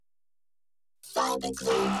Welcome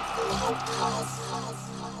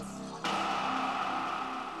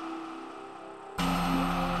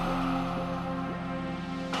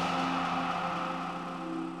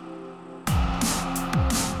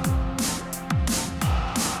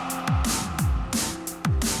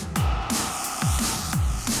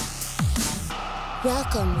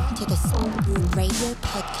to the Sound Room Radio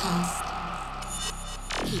Podcast.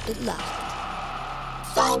 Keep it locked.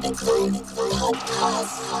 Find the Clue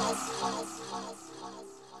Podcast.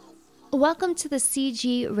 Welcome to the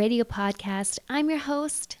CG Radio Podcast. I'm your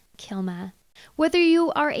host, Kilma. Whether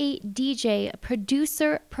you are a DJ,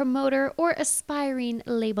 producer, promoter, or aspiring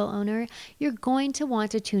label owner, you're going to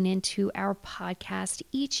want to tune into our podcast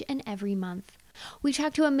each and every month. We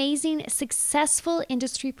talk to amazing, successful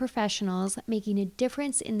industry professionals making a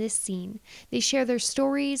difference in this scene. They share their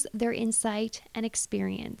stories, their insight, and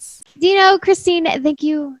experience. Dino, Christine, thank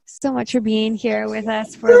you so much for being here with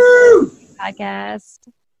us for the podcast.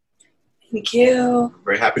 Thank you.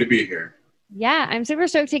 Very happy to be here. Yeah, I'm super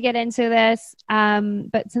stoked to get into this.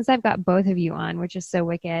 But since I've got both of you on, which is so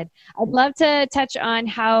wicked, I'd love to touch on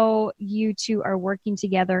how you two are working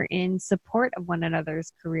together in support of one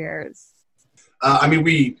another's careers.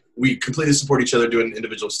 We completely support each other doing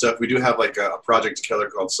individual stuff. We do have like a project together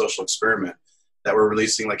called Social Experiment that we're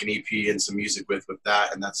releasing like an EP and some music with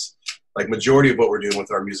that. And that's like majority of what we're doing with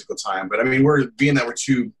our musical time. But I mean, we're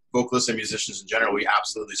two vocalists and musicians in general, we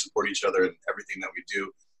absolutely support each other in everything that we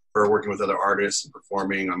do. For working with other artists and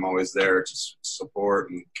performing, I'm always there to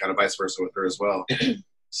support, and kind of vice versa with her as well.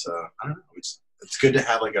 So I don't know. It's good to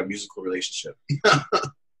have like a musical relationship.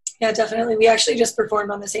 Yeah, definitely. We actually just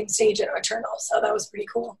performed on the same stage at Eternal, so that was pretty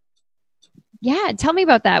cool. Yeah, tell me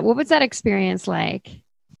about that. What was that experience like?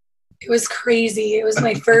 It was crazy. It was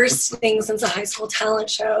my first thing since a high school talent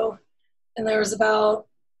show, and there was about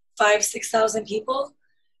 5,000-6,000 people.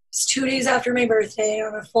 It was 2 days after my birthday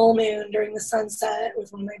on a full moon during the sunset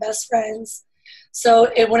with one of my best friends.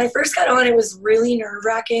 So when I first got on, it was really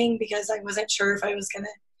nerve-wracking because I wasn't sure if I was going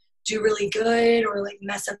to do really good or like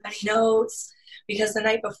mess up any notes, because the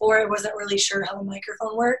night before I wasn't really sure how the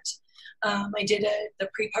microphone worked. I did the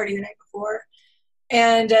pre-party the night before.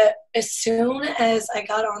 And as soon as I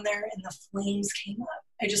got on there and the flames came up,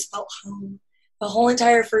 I just felt home. The whole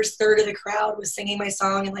entire first third of the crowd was singing my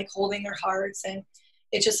song and like holding their hearts, and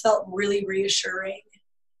it just felt really reassuring.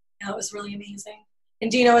 It was really amazing.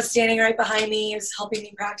 And Dino was standing right behind me. He was helping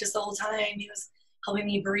me practice the whole time. He was helping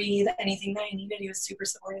me breathe, anything that I needed. He was super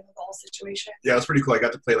supportive of the whole situation. Yeah, it was pretty cool. I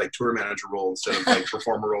got to play like tour manager role instead of like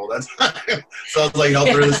performer role. That's so I was like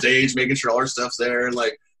helping her on the stage, making sure all her stuff's there, and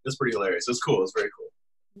like it's pretty hilarious. It was cool. It was very cool.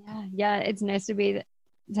 Yeah, it's nice to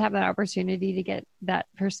have that opportunity to get that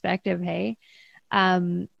perspective. Hey,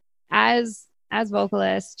 as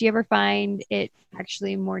vocalists, do you ever find it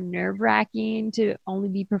actually more nerve-wracking to only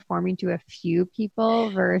be performing to a few people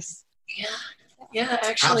versus? Yeah,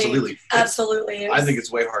 actually. Absolutely. I think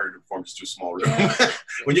it's way harder to perform just to a small room. Yeah.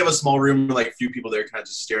 When you have a small room, like a few people there kind of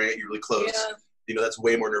just staring at you really close, that's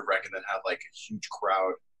way more nerve-wracking than have like a huge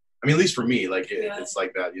crowd. I mean, at least for me, like it's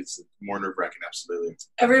like that. It's more nerve-wracking, absolutely.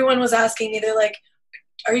 Everyone was asking me, they're like,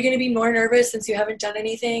 are you going to be more nervous since you haven't done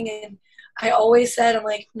anything? And I always said, I'm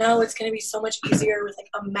like, no, it's going to be so much easier with like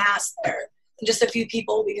a mass there than just a few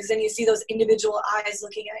people, because then you see those individual eyes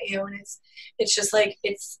looking at you, and it's just like,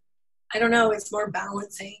 I don't know, it's more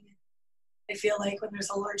balancing. I feel like when there's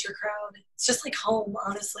a larger crowd, it's just like home,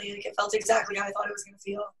 honestly. Like it felt exactly how I thought it was going to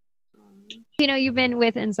feel. You've been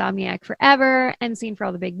with Insomniac forever, emceeing for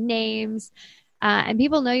all the big names, and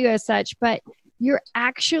people know you as such, but you're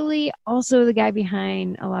actually also the guy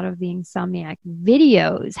behind a lot of the Insomniac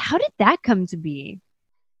videos. How did that come to be?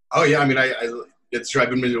 Oh yeah, I mean, it's true. I've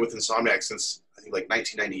been with Insomniac since I think like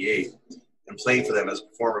 1998 and playing for them as a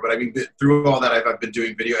performer. But I mean, through all that, I've been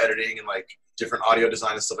doing video editing and like different audio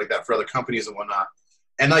design and stuff like that for other companies and whatnot.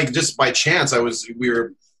 And like just by chance, we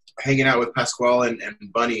were hanging out with Pasquale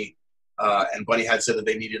and Bunny. And Bunny had said that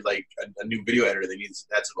they needed like a new video editor. They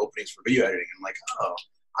had some openings for video editing. I'm like, oh,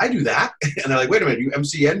 I do that. And they're like, wait a minute, you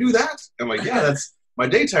MC and do that? I'm like, yeah, that's my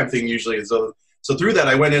daytime thing usually. And so through that,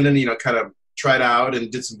 I went in and, kind of tried out and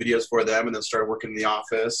did some videos for them, and then started working in the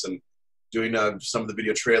office and doing some of the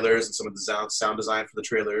video trailers and some of the sound design for the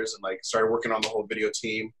trailers, and like started working on the whole video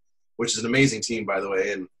team, which is an amazing team, by the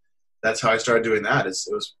way. And that's how I started doing that. It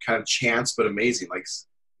was kind of chance, but amazing. Like,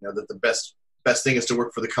 that the best thing is to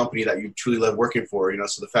work for the company that you truly love working for,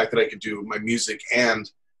 so the fact that I could do my music and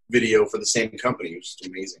video for the same company is just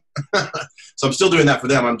amazing. So I'm still doing that for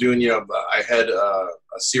them. I'm doing, I had a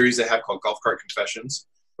series they have called Golf Cart Confessions,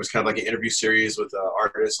 which is kind of like an interview series with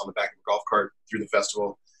artists on the back of a golf cart through the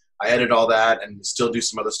festival. I edit all that and still do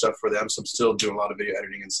some other stuff for them. So I'm still doing a lot of video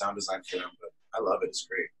editing and sound design for them. But I love it. It's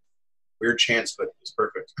great. Weird chance, but it's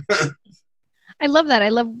perfect. I love that. I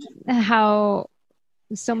love how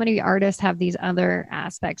so many artists have these other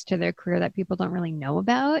aspects to their career that people don't really know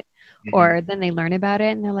about, or then they learn about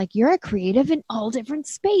it and they're like, you're a creative in all different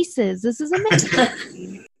spaces. This is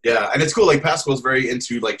amazing. Yeah. And it's cool. Like Pascal's very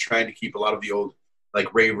into like trying to keep a lot of the old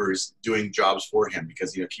like ravers doing jobs for him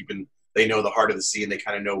because, you know, they know the heart of the scene. They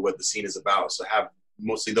kind of know what the scene is about. So have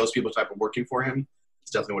mostly those people type of working for him.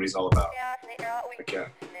 It's definitely what he's all about. Like, yeah.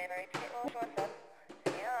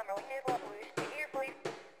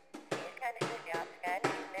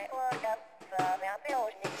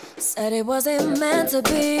 Said it wasn't meant to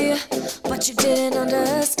be, but you didn't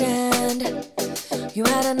understand. You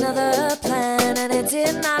had another plan and it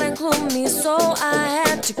did not include me, so I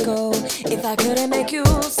had to go. If I couldn't make you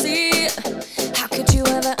see, how could you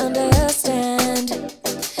ever understand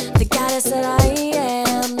the goddess that I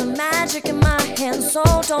am, the magic in my hands, so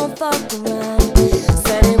don't fuck around.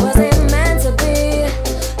 Said it wasn't meant to be,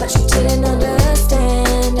 but you didn't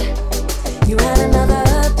understand. You had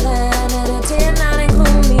another plan and it did not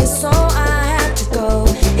include me, so I had to go.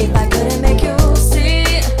 If I couldn't make you see,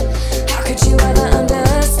 how could you ever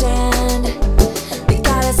understand the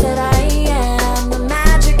goddess that I am, the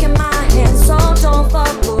magic in my hands, so don't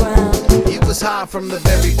fuck around. It was hot from the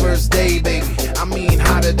very first day, baby. I mean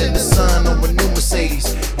hotter than the sun on a new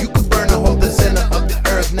Mercedes. You could burn a hole the center of the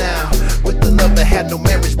earth now with the love that had no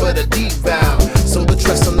marriage but a deep vow. So the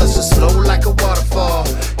trust in us is slow like a waterfall.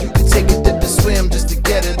 You can take it to swim just to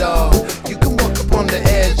get it all. You can walk up on the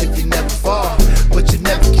edge if you never fall, but you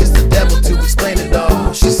never kiss the devil to explain it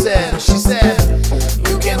all. She said,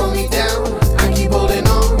 you can't hold me down. I keep holding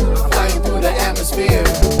on, flying through the atmosphere.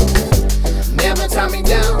 Never tie me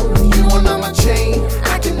down. You want on my chain,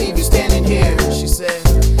 I can leave you standing here. She said,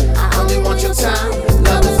 I only want your time.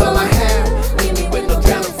 Love is all I have. Leave me with no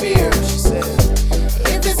drown of fear. She said,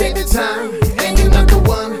 if this ain't the time, then you're not the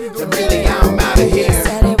one. Then really I'm out of here.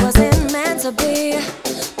 Said it wasn't meant to be,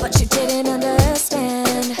 but you didn't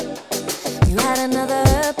understand. You had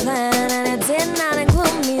another plan and it did not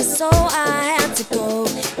include me, so I had to go.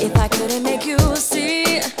 If I couldn't make you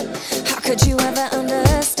see, how could you ever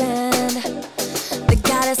understand the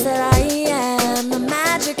goddess that I am, the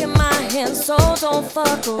magic in my hands, so don't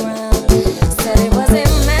fuck around. Said it wasn't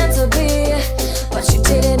meant to be, but you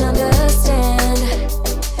didn't understand.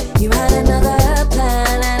 You had another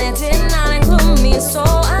plan and it did not include me, so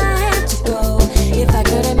I had to go. If I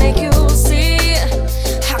couldn't make you see,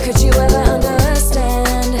 how could you ever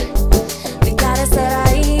understand the goddess that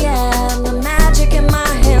I am, the magic in my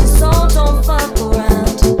hands, so don't fuck around.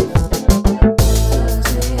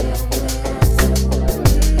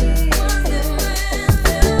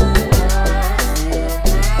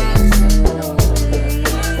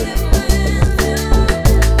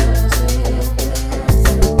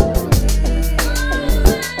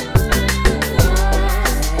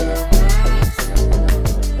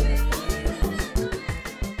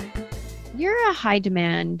 You're a high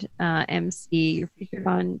demand MC. You're featured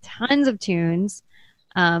on tons of tunes.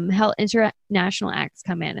 Hell, international acts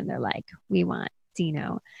come in and they're like, we want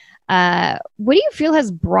Dino. What do you feel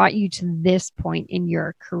has brought you to this point in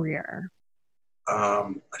your career? A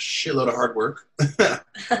shitload of hard work,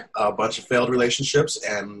 a bunch of failed relationships,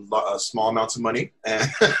 and small amounts of money.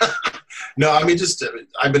 No, I mean, just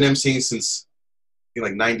I've been emceeing since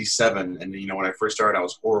like 97, and you know, when I first started, I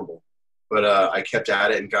was horrible, but I kept at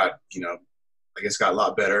it and got, you know, I guess got a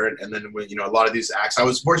lot better. And then when, you know, a lot of these acts, I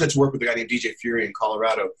was fortunate to work with a guy named DJ Fury in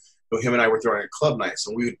Colorado. So him and I were throwing a club night,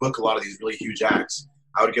 so we would book a lot of these really huge acts.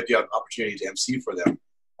 I would get the opportunity to MC for them.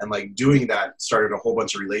 And like doing that started a whole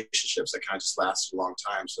bunch of relationships that kind of just lasted a long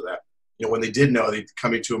time. So that, you know, when they did know they'd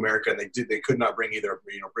coming to America and they could not bring either,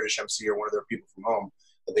 you know, British MC or one of their people from home,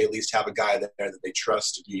 that they at least have a guy there that they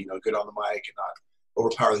trust to be, you know, good on the mic and not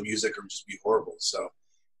overpower the music or just be horrible. So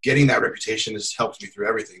getting that reputation has helped me through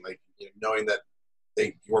everything. Like, you know, knowing that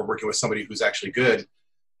they were working with somebody who's actually good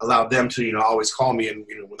allowed them to, you know, always call me and,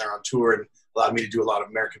 you know, when they're on tour, and allowed me to do a lot of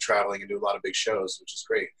American traveling and do a lot of big shows, which is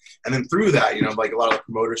great. And then through that, you know, like a lot of the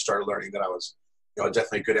promoters started learning that I was, you know,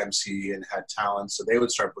 definitely a good MC and had talent. So they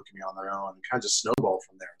would start booking me on their own and kind of just snowballed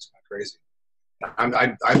from there. It's kind of crazy.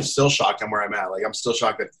 I'm still shocked I'm where I'm at. Like, I'm still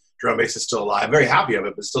shocked that drum bass is still alive. Very happy of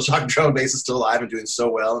it, but still shocked drum bass is still alive and doing so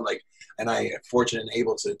well. And like, and I am fortunate and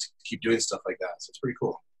able to keep doing stuff like that. So it's pretty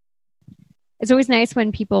cool. It's always nice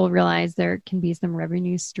when people realize there can be some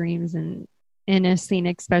revenue streams in a scene,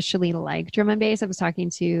 especially like drum and bass. I was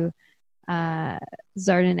talking to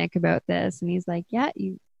Zardanik about this, and he's like, yeah,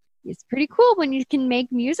 it's pretty cool when you can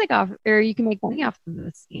make music off, or you can make money off of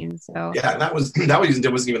the scene. So yeah, and that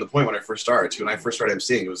wasn't even the point when I first started. When I first started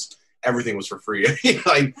emceeing, everything was for free.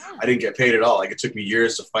 I didn't get paid at all. Like, it took me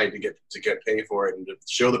years to fight to get paid for it and to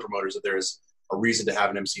show the promoters that there's a reason to have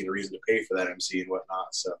an MC and a reason to pay for that MC and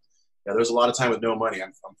whatnot. So yeah, there's a lot of time with no money.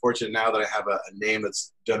 I'm fortunate now that I have a name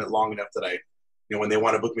that's done it long enough that when they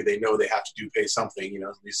want to book me, they know they have to pay something,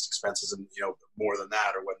 at least expenses and, more than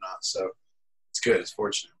that or whatnot. So it's good. It's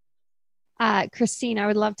fortunate. Christine, I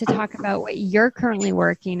would love to talk about what you're currently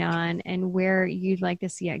working on and where you'd like to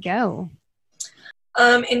see it go.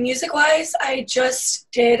 In music-wise, I just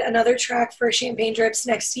did another track for Champagne Drip's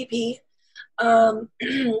next EP.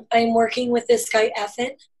 I'm working with this guy,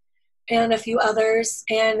 Ethan, and a few others.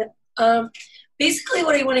 And basically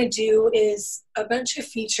what I want to do is a bunch of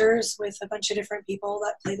features with a bunch of different people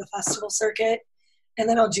that play the festival circuit. And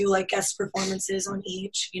then I'll do like guest performances on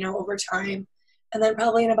each, over time. And then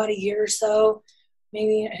probably in about a year or so,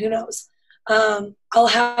 maybe, who knows, I'll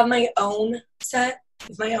have my own set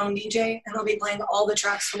with my own DJ, and I'll be playing all the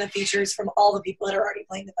tracks from the features from all the people that are already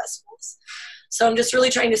playing the festivals. So I'm just really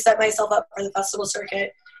trying to set myself up for the festival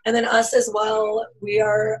circuit. And then us as well,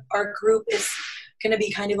 our group is going to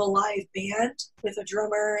be kind of a live band with a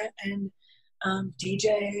drummer and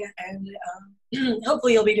DJ, and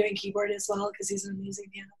hopefully he'll be doing keyboard as well because he's an amazing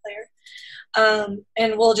piano player.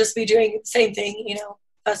 And we'll just be doing the same thing,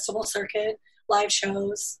 festival circuit, live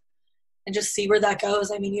shows, and just see where that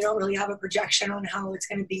goes. I mean, you don't really have a projection on how it's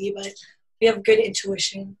going to be, but we have good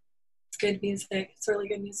intuition. It's good music. It's really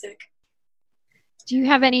good music. Do you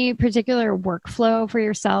have any particular workflow for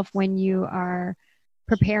yourself when you are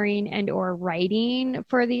preparing and or writing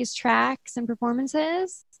for these tracks and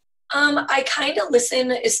performances? I kind of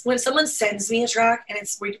listen when someone sends me a track and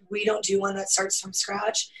we don't do one that starts from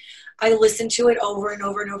scratch. I listen to it over and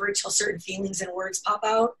over and over until certain feelings and words pop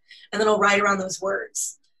out, and then I'll write around those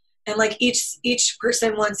words. And like each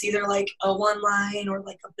person wants either like a one line or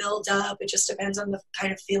like a build up. It just depends on the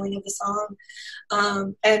kind of feeling of the song.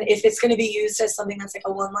 And if it's going to be used as something that's like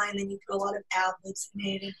a one line, then you put a lot of ad libs in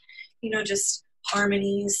it and, just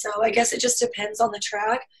harmonies. So I guess it just depends on the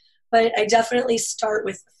track. But I definitely start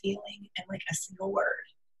with the feeling and like a single word.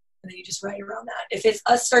 And then you just write around that. If it's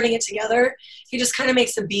us starting it together, he just kind of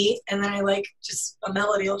makes a beat, and then a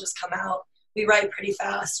melody will just come out. We write pretty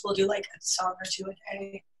fast. We'll do like a song or two a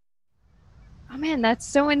day. Oh man, that's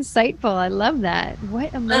so insightful. I love that.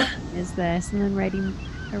 What emotion is this? And then writing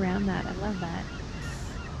around that. I love that.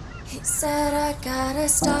 He said I gotta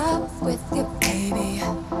stop with you, baby.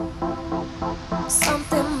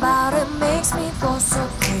 Something about it makes me go so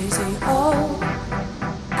crazy. Oh,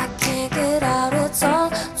 I can't get out, it's all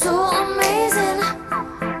too amazing.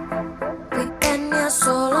 We've been here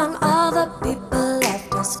so long, all the people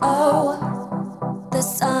left us. Oh, the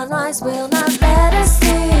sunrise will not let us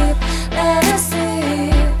sleep, let us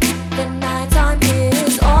sleep. The nighttime here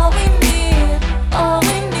is all we need, all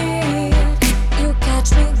we need. You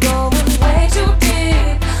catch me going way too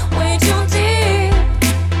deep, way too deep.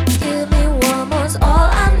 Give me one more's all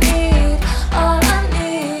I need, all I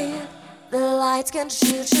need. The lights can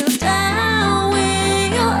shoot you down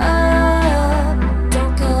when you're up.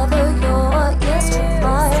 Don't cover your ears too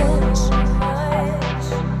much.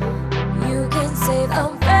 You can save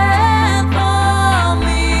them breath for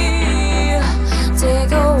me.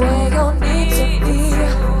 Take away your need to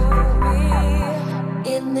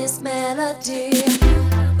be in this melody.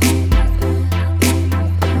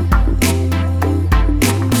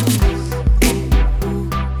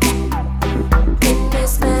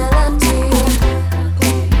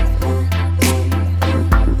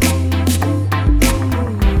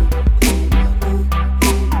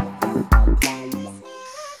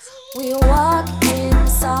 We walk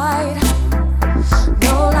inside,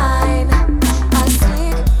 no line. I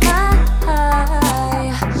sleep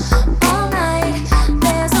high all night.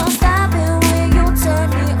 There's no stopping when you turn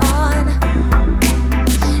me on.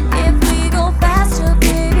 If we go faster,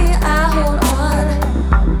 baby, I hold on.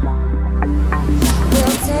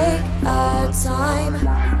 We'll take our time,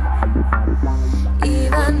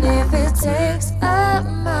 even if it takes up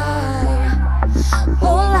my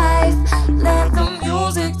whole life. Let the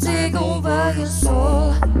music take over your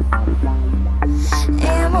soul,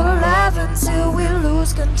 and we'll laugh until we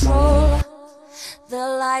lose control.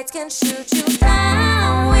 The lights can shoot you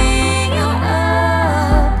down when you're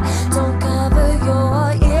up. Don't cover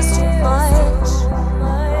your ears too much.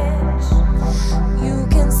 You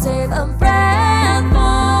can save them breath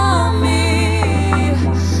for me.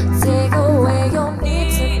 Take away your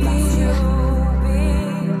need to be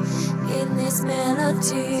in this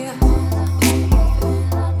melody.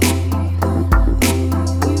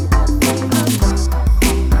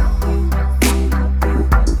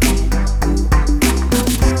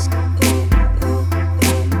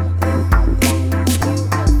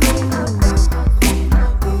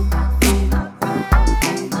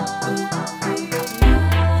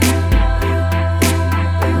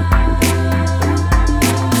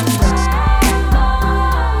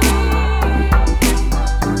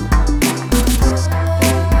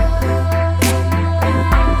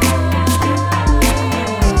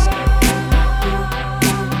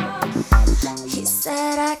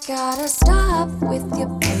 with you,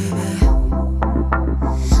 baby.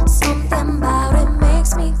 Something about it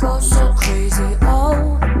makes me go so crazy.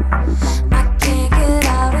 Oh, I can't get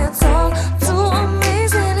out, it's all too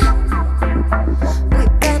amazing.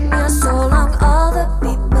 We've been here so long, other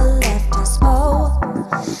people left us. Oh,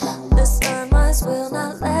 the sunrise will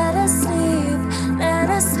not let us sleep, let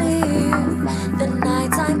us sleep. The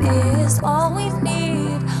nighttime is all we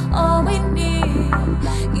need, all we need.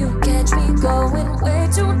 You catch me going way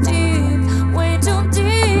too deep, way too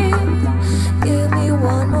deep. Give me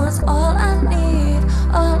one more's all I need,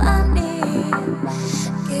 all I need.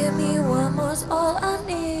 Give me one more's all I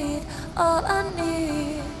need, all I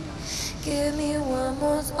need. Give me one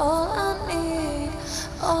more's all I need,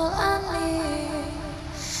 all I need.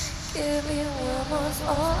 Give me one more's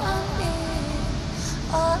all I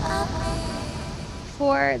need, all I need.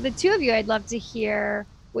 For the two of you, I'd love to hear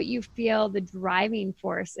what you feel the driving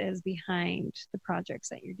force is behind the projects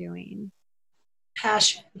that you're doing.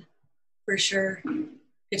 Passion, for sure.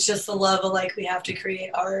 It's just the love of like we have to create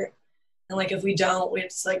art, and like if we don't,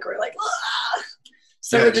 it's like we're like, ah!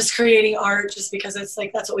 So Yeah. we're just creating art just because it's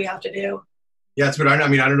like that's what we have to do. Yeah, it's weird. I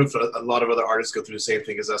mean, I don't know if a lot of other artists go through the same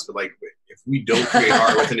thing as us, but like if we don't create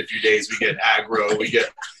art within a few days, we get aggro. We get,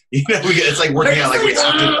 it's like working out. Like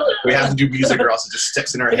we have to do music, or else it just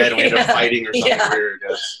sticks in our head and we end up fighting or something weird.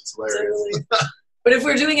 It's hilarious. Totally. But if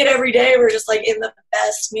we're doing it every day, we're just like in the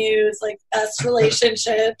best moods, like best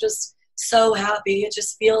relationship, just so happy. It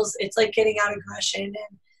just feels, it's like getting out aggression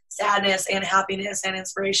and sadness and happiness and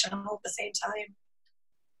inspiration all at the same time.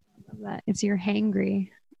 I love that. It's your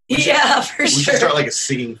hangry. Yeah, for We sure. should start like a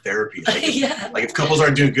singing therapy. Like, Yeah. like if couples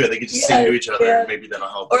aren't doing good, they could just sing to each other. Yeah. And maybe that'll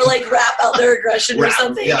help. Or like rap out their aggression or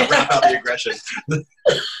something. Yeah, rap out the aggression. That'd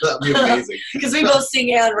be amazing. Because we both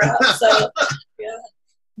sing and rap, so yeah.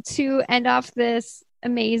 To end off this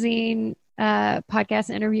amazing podcast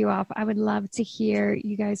interview off, I would love to hear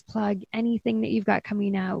you guys plug anything that you've got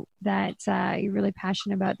coming out that you're really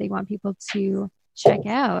passionate about, that you want people to check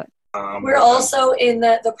out. We're also in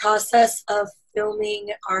the process of filming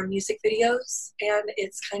our music videos, and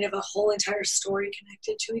it's kind of a whole entire story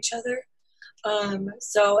connected to each other.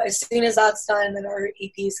 So as soon as that's done, then our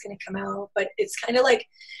EP is going to come out. But it's kind of like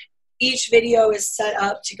each video is set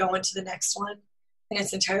up to go into the next one and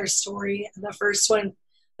its entire story. And the first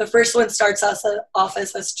one starts us off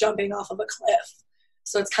as us jumping off of a cliff.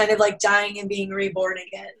 So it's kind of like dying and being reborn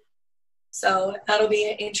again. So that'll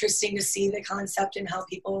be interesting to see the concept and how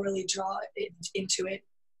people really draw it into it.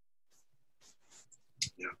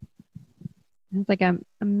 It's like a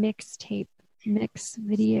mixtape, mix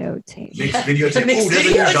video tape. Mixed video tape. Mixed Ooh, there's a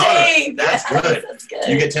video new genre. tape. That's Yes, good. that's good.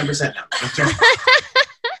 You get 10% now.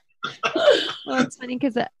 Well, it's funny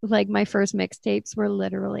because like my first mixtapes were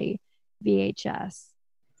literally VHS.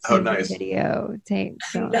 Oh, nice. Video tape.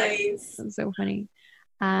 So Nice. that's so funny.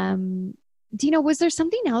 Dina, was there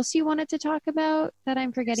something else you wanted to talk about that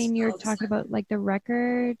I'm forgetting? You're talking about like the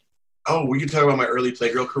record. Oh, we can talk about my early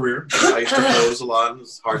Playgirl career. I used to pose a lot. It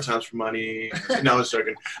was Hard Times for Money. No, I was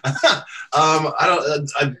joking.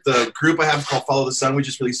 The group I have is called Follow the Sun. We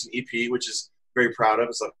just released an EP, which is very proud of.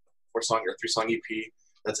 It's a 3-song EP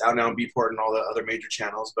that's out now on Beatport and all the other major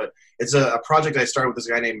channels. But it's a project I started with this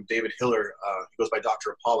guy named David Hiller. He goes by Dr.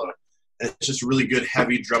 Apollo. And it's just really good,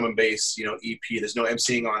 heavy drum and bass, EP. There's no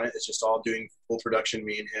emceeing on it. It's just all doing full production,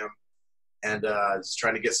 me and him. And just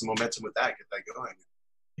trying to get some momentum with that, get that going.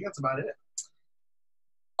 I think that's about it.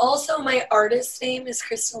 Also, my artist name is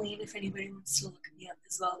Crystalline, if anybody wants to look me up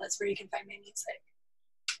as well. That's where you can find my music.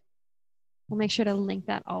 We'll make sure to link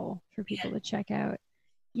that all for people to check out.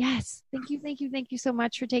 Yes. Thank you so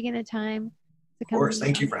much for taking the time to come. Of course.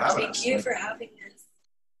 Thank you for having us. Thank you for having us.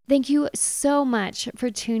 Thank you so much for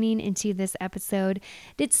tuning into this episode.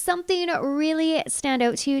 Did something really stand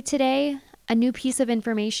out to you today? A new piece of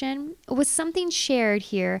information? Was something shared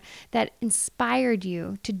here that inspired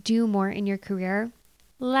you to do more in your career?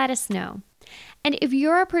 Let us know. And if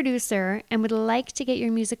you're a producer and would like to get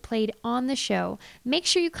your music played on the show, make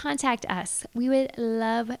sure you contact us. We would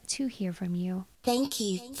love to hear from you. Thank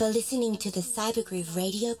you for listening to the Cybergroove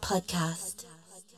Radio Podcast.